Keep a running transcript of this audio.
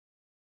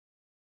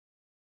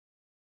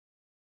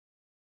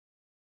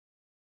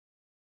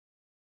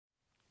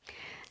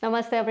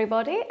Namaste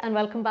everybody and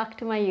welcome back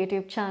to my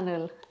YouTube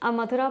channel. I'm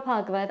Madhura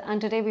Bhagwat and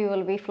today we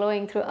will be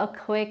flowing through a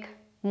quick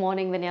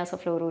morning vinyasa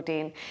flow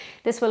routine.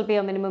 This will be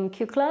a minimum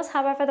Q class,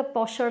 however the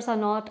postures are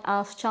not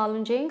as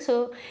challenging,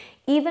 so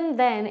even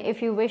then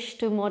if you wish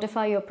to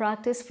modify your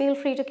practice, feel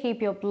free to keep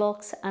your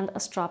blocks and a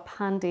strap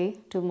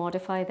handy to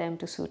modify them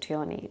to suit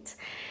your needs.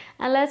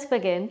 And let's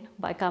begin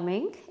by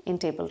coming in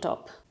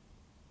tabletop.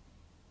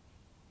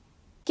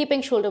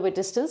 Keeping shoulder width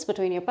distance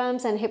between your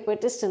palms and hip width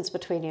distance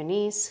between your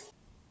knees.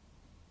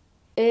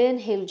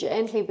 Inhale,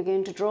 gently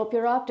begin to drop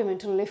your abdomen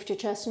to lift your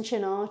chest and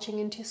chin, arching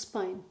into your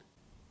spine.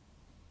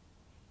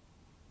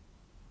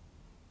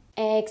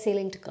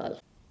 Exhaling to curl.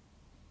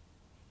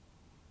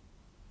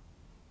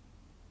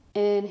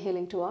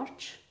 Inhaling to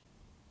arch.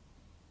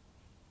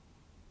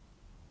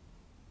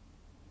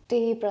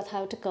 Deep breath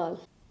out to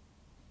curl.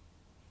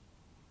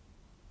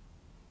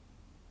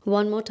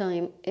 One more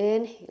time,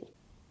 inhale.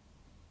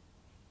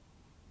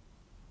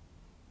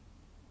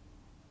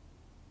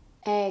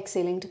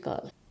 Exhaling to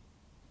curl.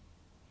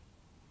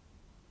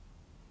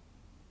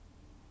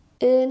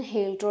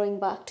 Inhale, drawing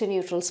back to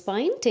neutral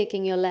spine,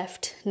 taking your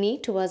left knee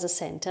towards the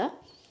center,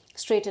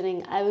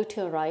 straightening out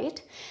your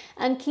right,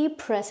 and keep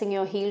pressing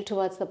your heel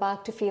towards the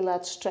back to feel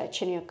that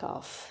stretch in your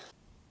calf.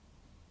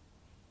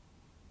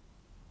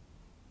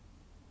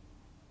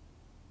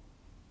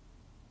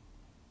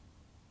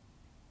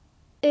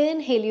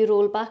 Inhale, you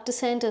roll back to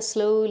center,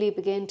 slowly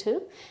begin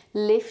to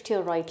lift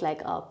your right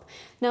leg up.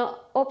 Now,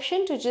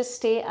 option to just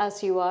stay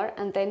as you are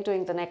and then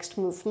doing the next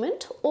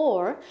movement,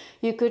 or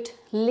you could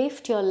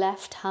lift your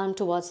left hand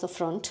towards the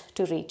front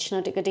to reach. Now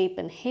take a deep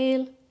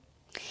inhale.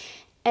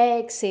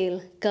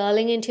 Exhale,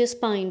 curling into your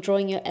spine,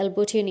 drawing your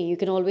elbow to your knee. You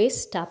can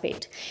always tap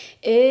it.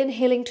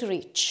 Inhaling to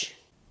reach.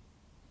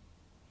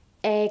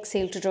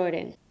 Exhale to draw it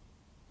in.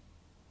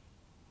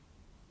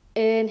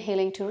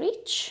 Inhaling to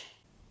reach.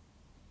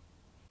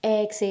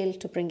 Exhale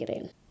to bring it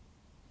in.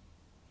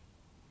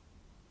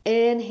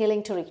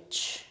 Inhaling to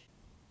reach.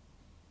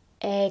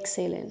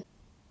 Exhale in.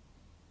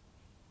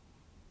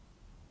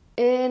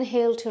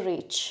 Inhale to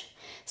reach.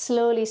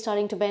 Slowly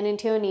starting to bend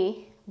into your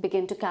knee.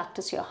 Begin to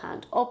cactus your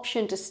hand.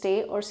 Option to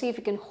stay or see if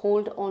you can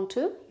hold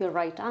onto your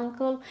right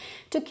ankle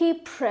to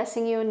keep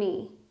pressing your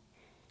knee,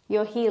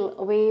 your heel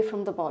away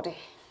from the body.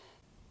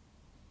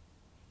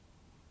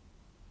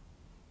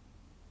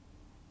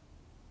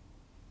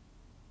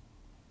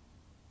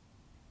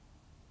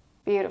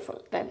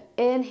 Beautiful. Then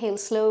inhale,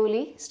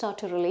 slowly start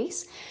to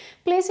release.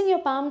 Placing your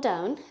palm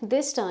down,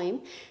 this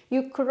time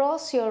you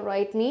cross your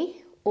right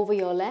knee over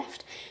your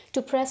left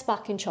to press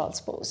back in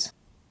child's pose.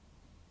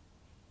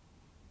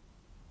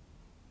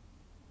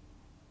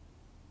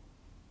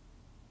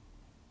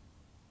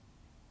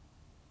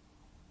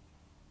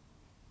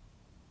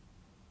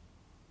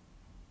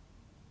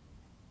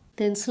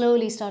 Then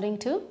slowly starting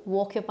to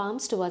walk your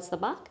palms towards the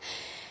back.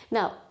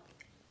 Now,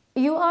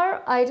 you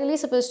are ideally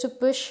supposed to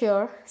push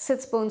your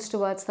sits bones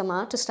towards the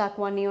mat to stack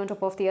one knee on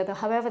top of the other.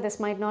 However, this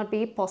might not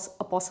be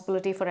a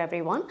possibility for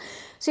everyone.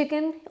 So you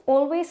can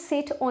always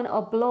sit on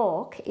a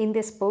block in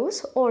this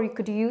pose, or you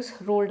could use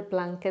rolled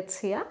blankets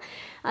here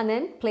and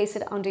then place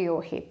it under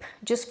your hip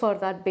just for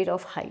that bit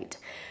of height.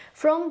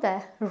 From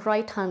there,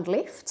 right hand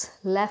lifts,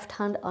 left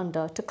hand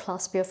under to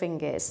clasp your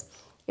fingers.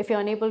 If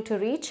you're unable to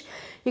reach,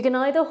 you can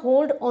either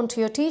hold onto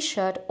your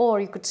t-shirt or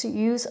you could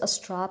use a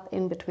strap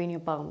in between your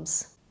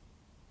palms.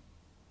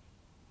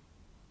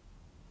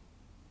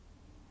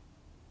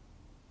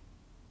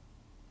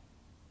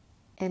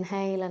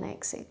 Inhale and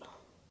exhale.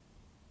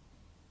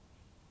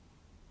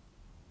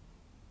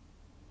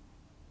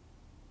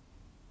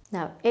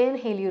 Now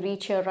inhale, you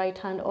reach your right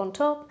hand on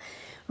top,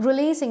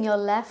 releasing your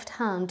left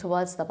hand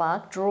towards the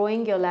back,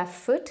 drawing your left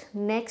foot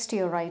next to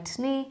your right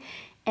knee.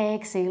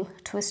 Exhale,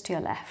 twist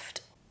your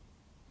left.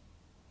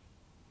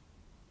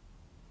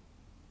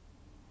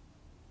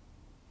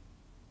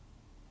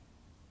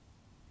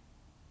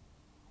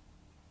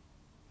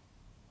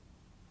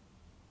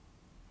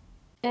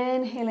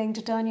 Inhaling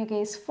to turn your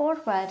gaze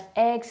forward,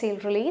 exhale,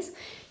 release.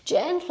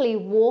 Gently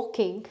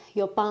walking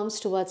your palms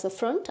towards the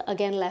front,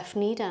 again left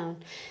knee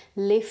down.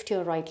 Lift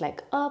your right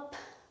leg up.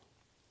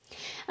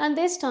 And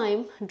this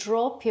time,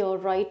 drop your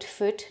right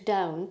foot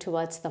down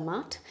towards the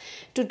mat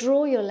to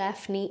draw your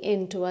left knee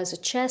in towards the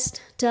chest,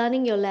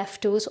 turning your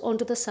left toes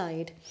onto the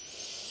side.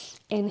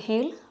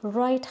 Inhale,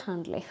 right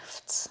hand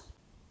lifts.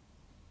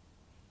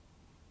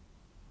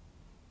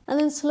 And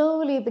then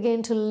slowly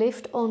begin to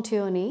lift onto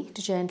your knee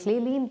to gently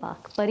lean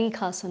back.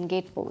 Parikhasan,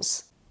 gate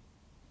pose.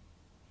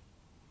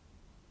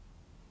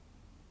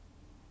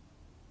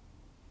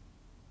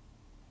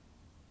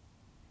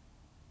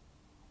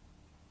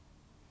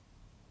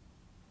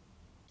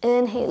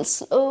 Inhale,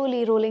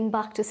 slowly rolling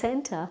back to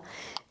center.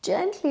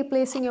 Gently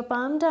placing your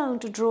palm down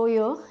to draw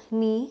your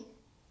knee,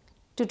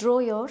 to draw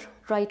your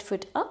right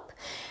foot up.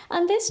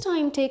 And this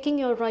time taking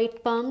your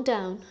right palm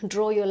down,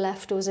 draw your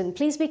left toes in.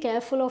 Please be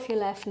careful of your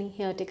left knee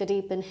here. Take a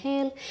deep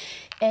inhale,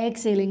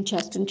 exhaling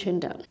chest and chin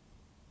down.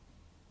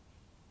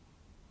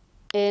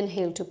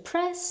 Inhale to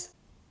press,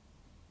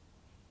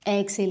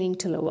 exhaling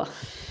to lower.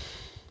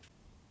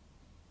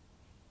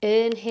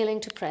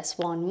 Inhaling to press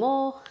one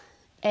more.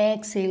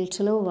 Exhale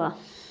to lower.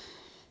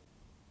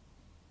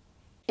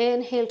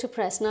 Inhale to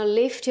press. Now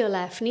lift your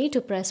left knee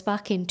to press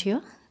back into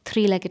your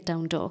three-legged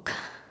down dog.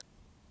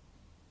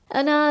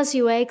 And as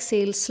you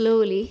exhale,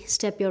 slowly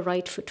step your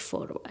right foot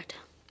forward.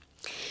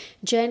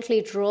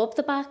 Gently drop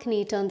the back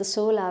knee, turn the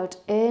sole out,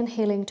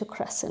 inhaling to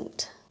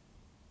crescent.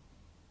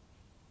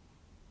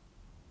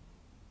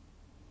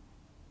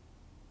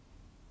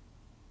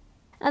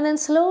 And then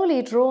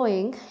slowly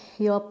drawing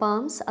your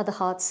palms at the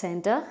heart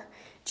center,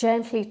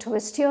 gently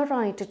twist your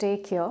right to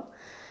take your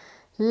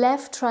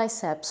left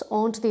triceps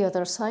onto the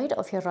other side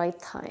of your right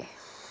thigh.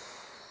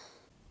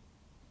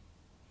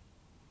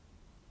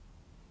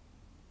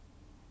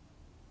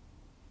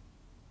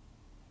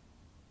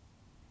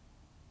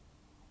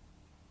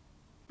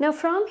 Now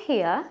from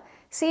here,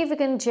 see if you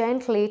can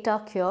gently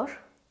tuck your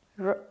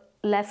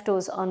left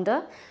toes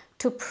under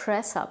to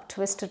press up,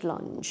 twisted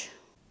lunge.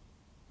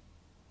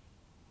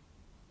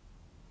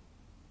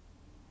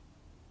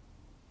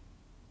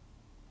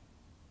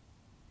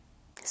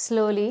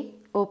 Slowly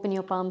open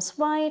your palms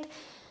wide,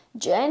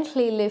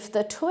 gently lift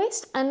the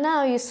twist, and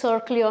now you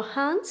circle your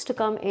hands to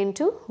come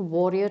into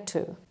Warrior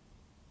Two.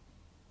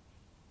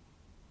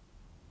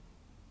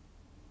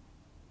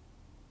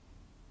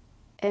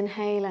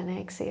 Inhale and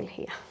exhale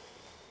here.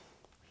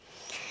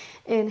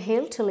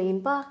 Inhale to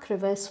lean back,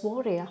 reverse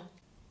warrior.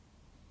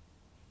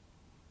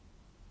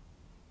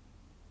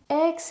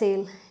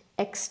 Exhale,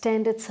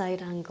 extended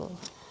side angle.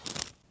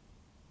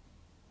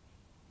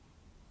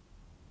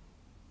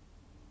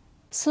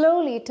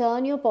 Slowly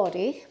turn your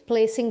body,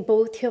 placing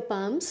both your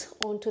palms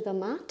onto the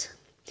mat.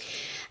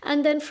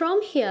 And then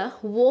from here,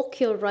 walk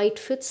your right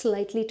foot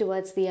slightly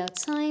towards the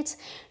outsides.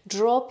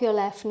 Drop your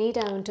left knee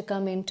down to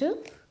come into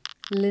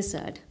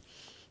Lizard.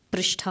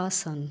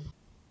 Prishthasana.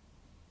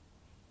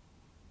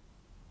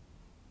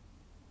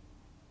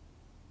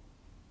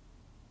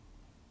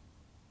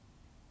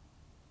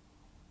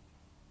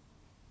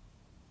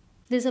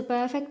 This is a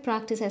perfect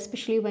practice,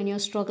 especially when you're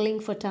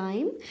struggling for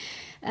time,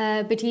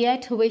 but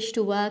yet wish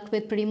to work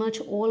with pretty much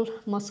all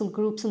muscle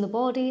groups in the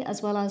body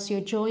as well as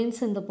your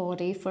joints in the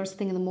body first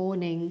thing in the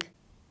morning.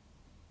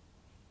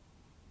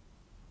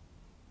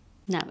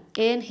 Now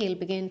inhale,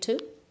 begin to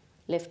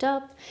lift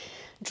up.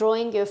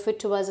 Drawing your foot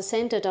towards the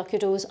center, tuck your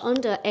toes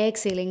under,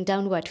 exhaling,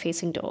 downward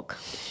facing dog.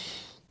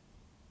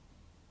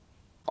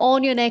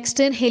 On your next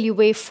inhale, you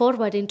wave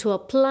forward into a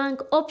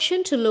plank.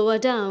 Option to lower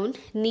down,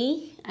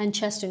 knee and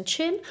chest and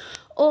chin,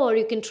 or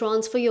you can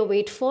transfer your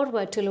weight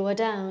forward to lower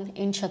down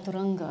in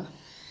Chaturanga.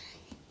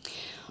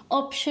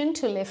 Option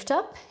to lift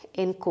up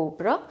in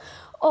Cobra,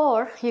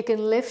 or you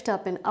can lift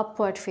up in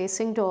upward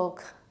facing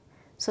dog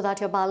so that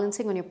you're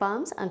balancing on your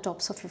palms and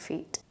tops of your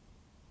feet.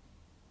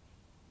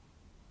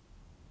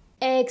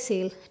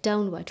 Exhale,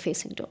 downward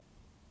facing dog.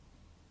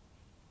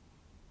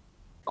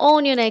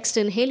 On your next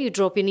inhale, you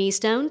drop your knees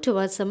down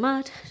towards the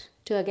mat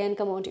to again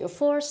come onto your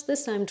fours.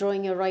 This time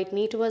drawing your right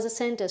knee towards the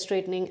center,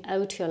 straightening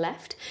out your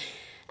left,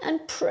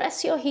 and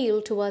press your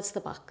heel towards the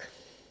back.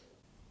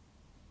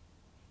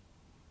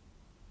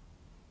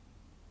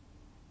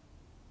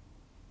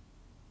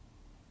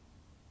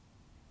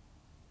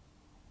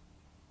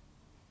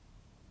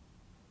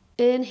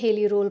 Inhale,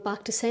 you roll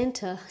back to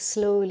center.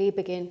 Slowly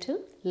begin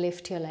to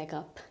lift your leg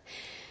up.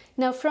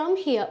 Now from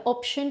here,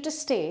 option to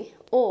stay,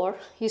 or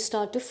you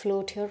start to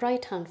float your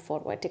right hand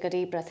forward. Take a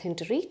deep breath in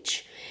to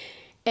reach.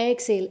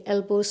 Exhale,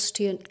 elbow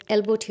to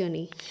your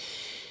knee.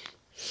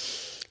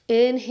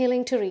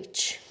 Inhaling to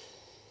reach.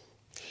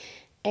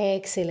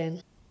 Exhale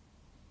in.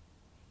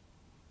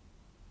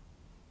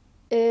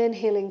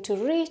 Inhaling to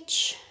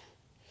reach.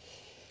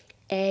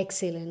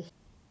 Exhale in.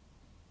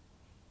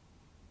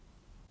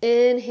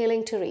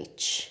 Inhaling to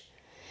reach.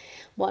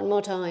 One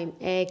more time.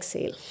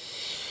 Exhale.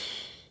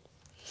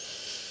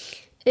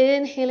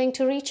 Inhaling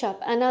to reach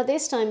up. And now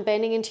this time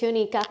bending into your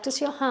knee. Cactus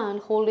your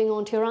hand, holding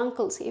onto your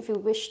ankles. If you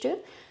wish to,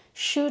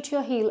 shoot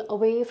your heel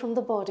away from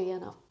the body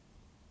and up.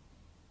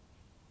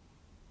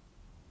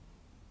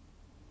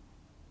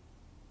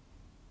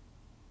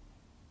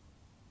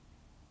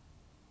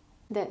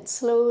 Then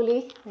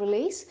slowly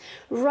release.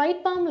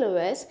 Right palm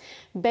lowers,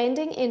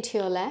 bending into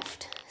your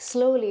left.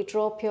 Slowly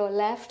drop your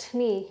left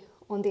knee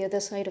on the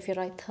other side of your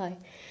right thigh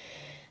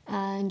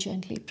and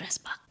gently press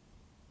back.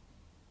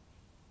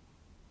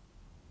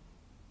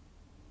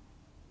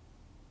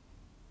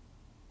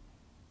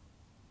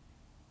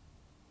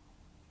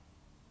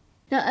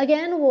 Now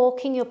again,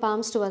 walking your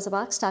palms towards the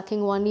back,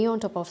 stacking one knee on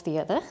top of the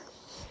other.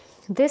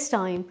 This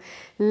time,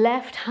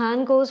 left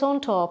hand goes on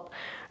top,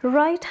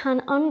 right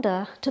hand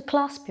under to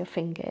clasp your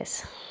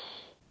fingers.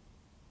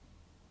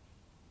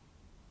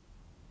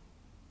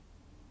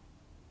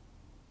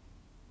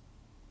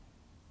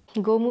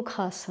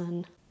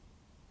 Gomukhasana.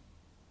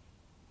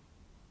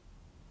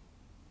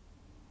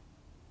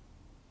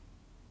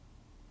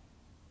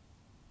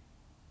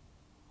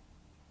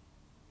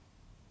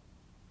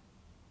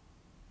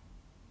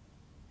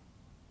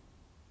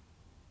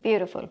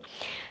 Beautiful.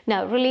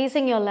 Now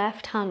releasing your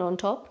left hand on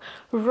top,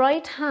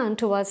 right hand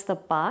towards the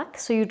back.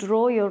 So you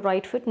draw your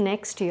right foot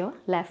next to your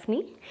left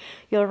knee.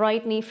 Your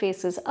right knee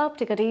faces up.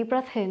 Take a deep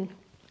breath in.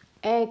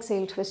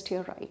 Exhale, twist to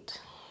your right.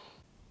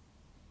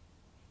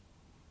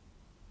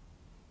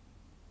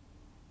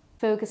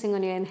 Focusing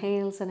on your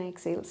inhales and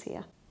exhales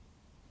here.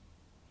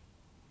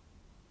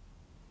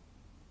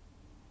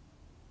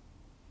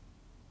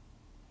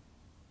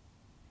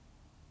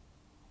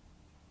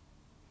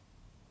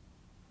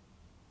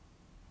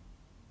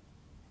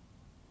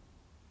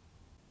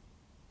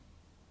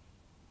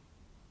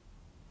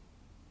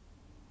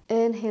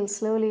 Inhale,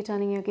 slowly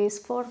turning your gaze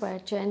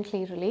forward,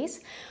 gently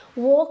release.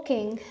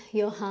 Walking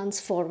your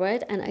hands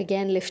forward and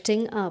again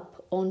lifting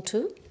up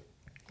onto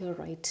your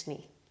right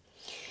knee.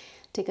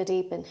 Take a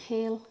deep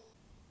inhale.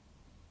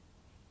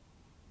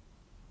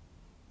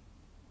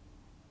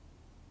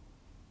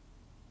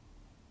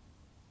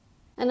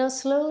 And now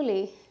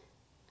slowly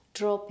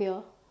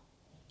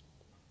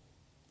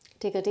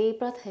take a deep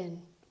breath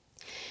in.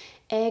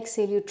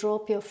 Exhale, you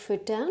drop your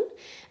foot down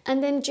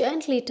and then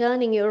gently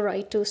turning your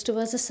right toes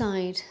towards the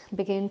side,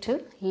 begin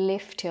to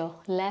lift your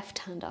left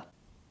hand up.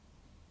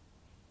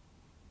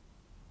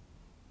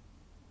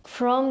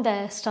 From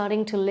there,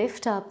 starting to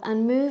lift up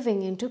and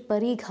moving into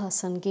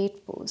Parighasana,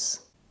 gate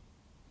pose.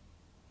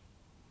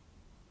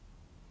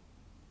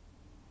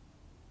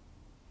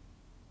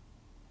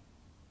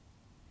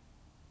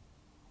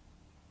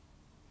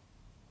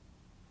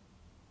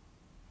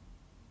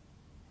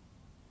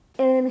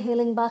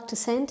 Inhaling back to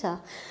center,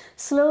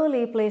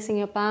 slowly placing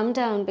your palm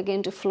down,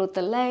 begin to float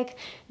the leg,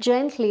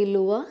 gently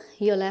lower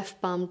your left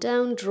palm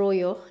down, draw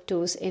your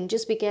toes in.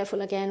 Just be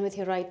careful again with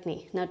your right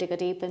knee. Now take a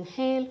deep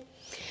inhale.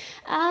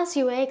 As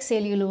you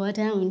exhale, you lower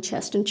down,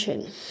 chest and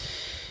chin.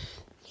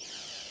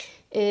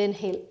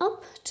 Inhale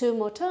up, 2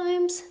 more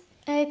times.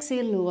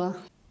 Exhale, lower.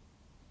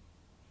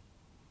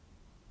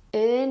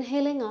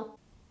 Inhaling up.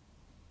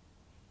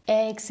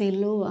 Exhale,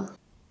 lower.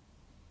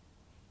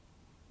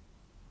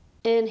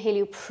 Inhale,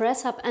 you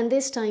press up and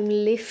this time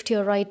lift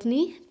your right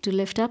knee to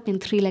lift up in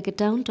 3-legged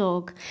down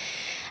dog.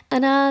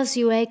 And as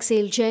you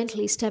exhale,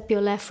 gently step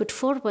your left foot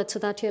forward so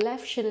that your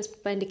left shin is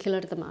perpendicular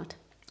to the mat.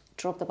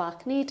 Drop the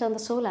back knee, turn the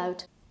sole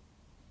out.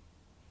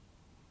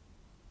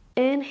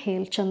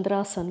 Inhale,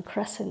 Chandrasana,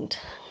 crescent.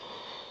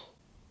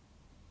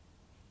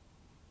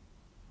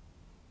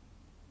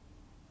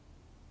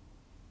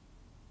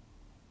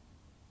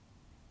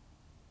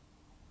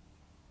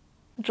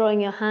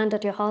 Drawing your hand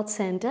at your heart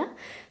center,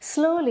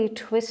 slowly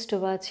twist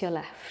towards your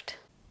left.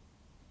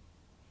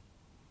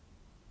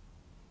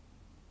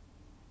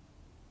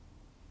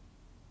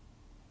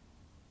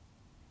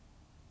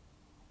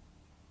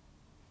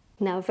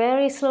 Now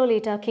very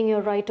slowly tucking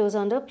your right toes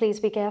under, please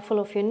be careful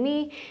of your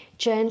knee,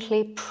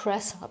 gently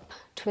press up,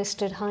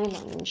 twisted high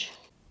lunge.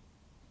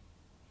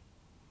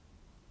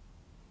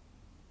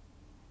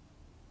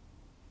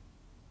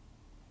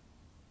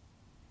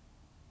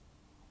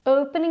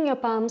 Opening your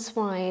palms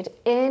wide,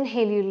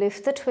 inhale, you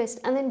lift the twist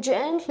and then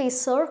gently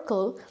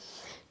circle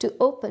to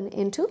open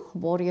into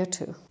Warrior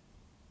Two.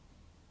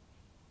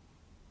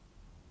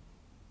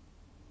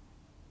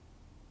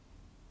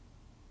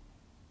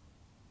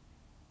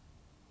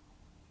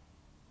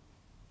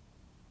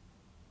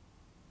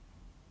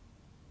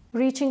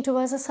 Reaching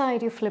towards the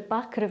side, you flip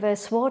back,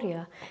 reverse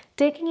warrior,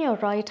 taking your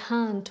right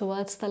hand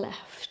towards the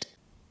left.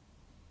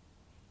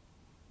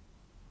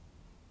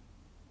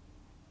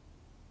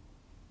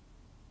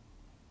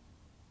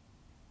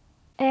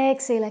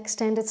 Exhale,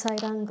 extended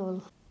side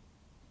angle.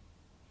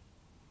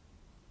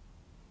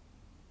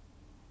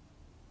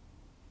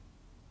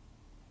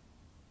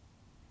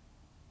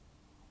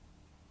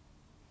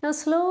 Now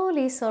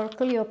slowly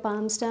circle your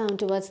palms down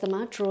towards the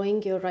mat,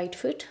 drawing your right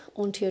foot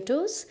onto your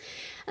toes.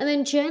 And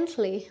then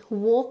gently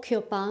walk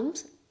your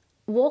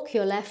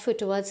left foot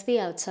towards the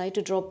outside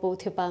to drop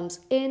both your palms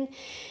in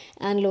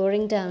and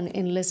lowering down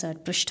in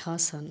lizard,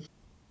 Prishthasana.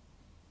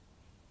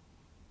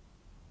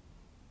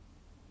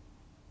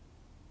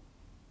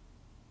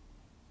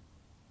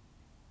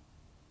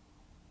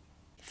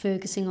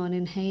 Focusing on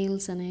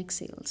inhales and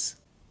exhales.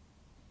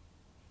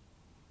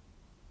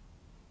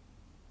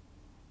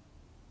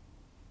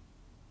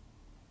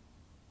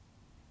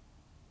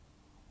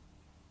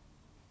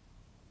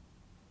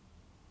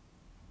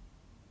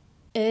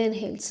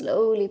 Inhale,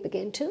 slowly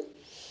begin to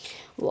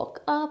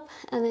walk up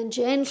and then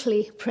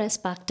gently press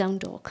back down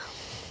dog.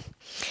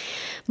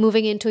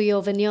 Moving into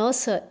your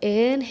vinyasa,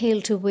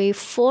 inhale to wave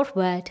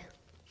forward.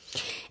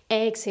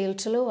 Exhale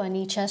to lower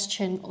knee, chest,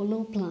 chin or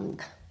low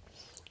plank.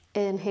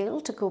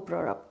 Inhale to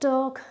Cobra Up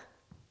Dog.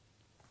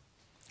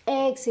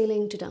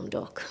 Exhaling to Down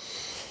Dog.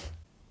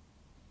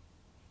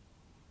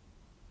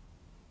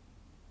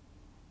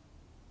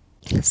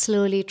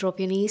 Slowly drop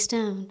your knees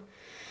down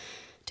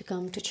to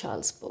come to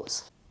Child's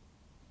Pose.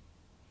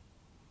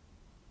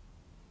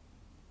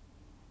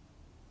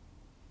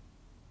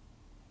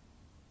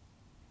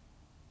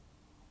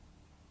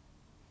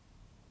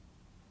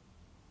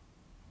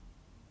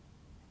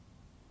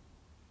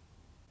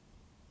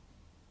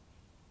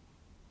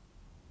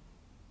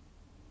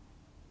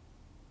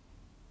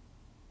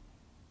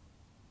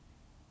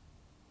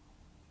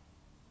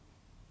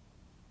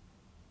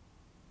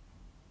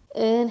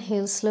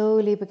 Inhale,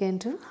 slowly begin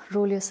to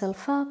roll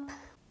yourself up.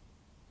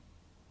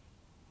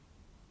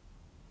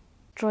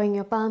 Drawing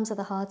your palms at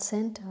the heart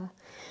center.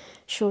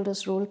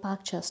 Shoulders roll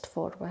back, chest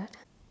forward.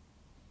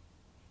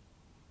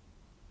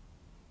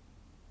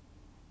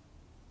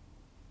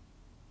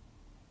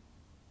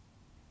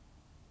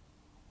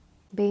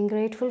 Being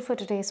grateful for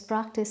today's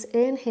practice,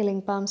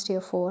 inhaling palms to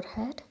your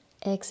forehead.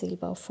 Exhale,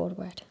 bow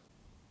forward.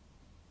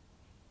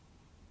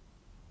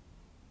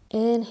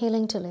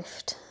 Inhaling to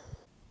lift.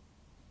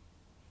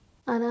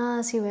 And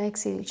as you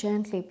exhale,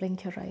 gently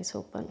blink your eyes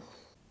open.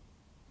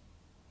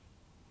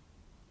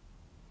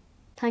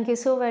 Thank you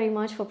so very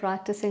much for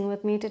practicing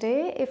with me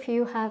today. If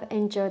you have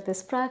enjoyed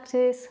this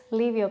practice,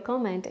 leave your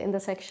comment in the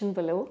section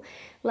below,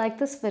 like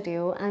this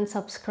video and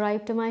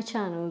subscribe to my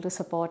channel to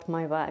support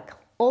my work.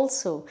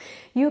 Also,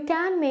 you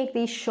can make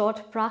these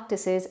short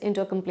practices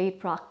into a complete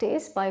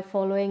practice by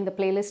following the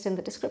playlist in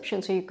the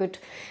description. So you could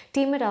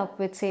team it up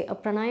with, say, a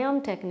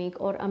pranayam technique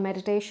or a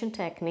meditation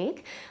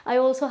technique. I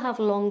also have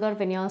longer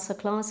vinyasa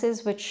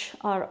classes which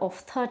are of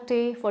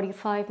 30,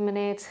 45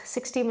 minutes,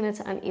 60 minutes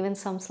and even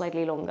some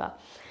slightly longer.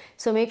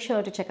 So make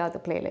sure to check out the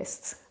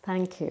playlists.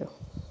 Thank you.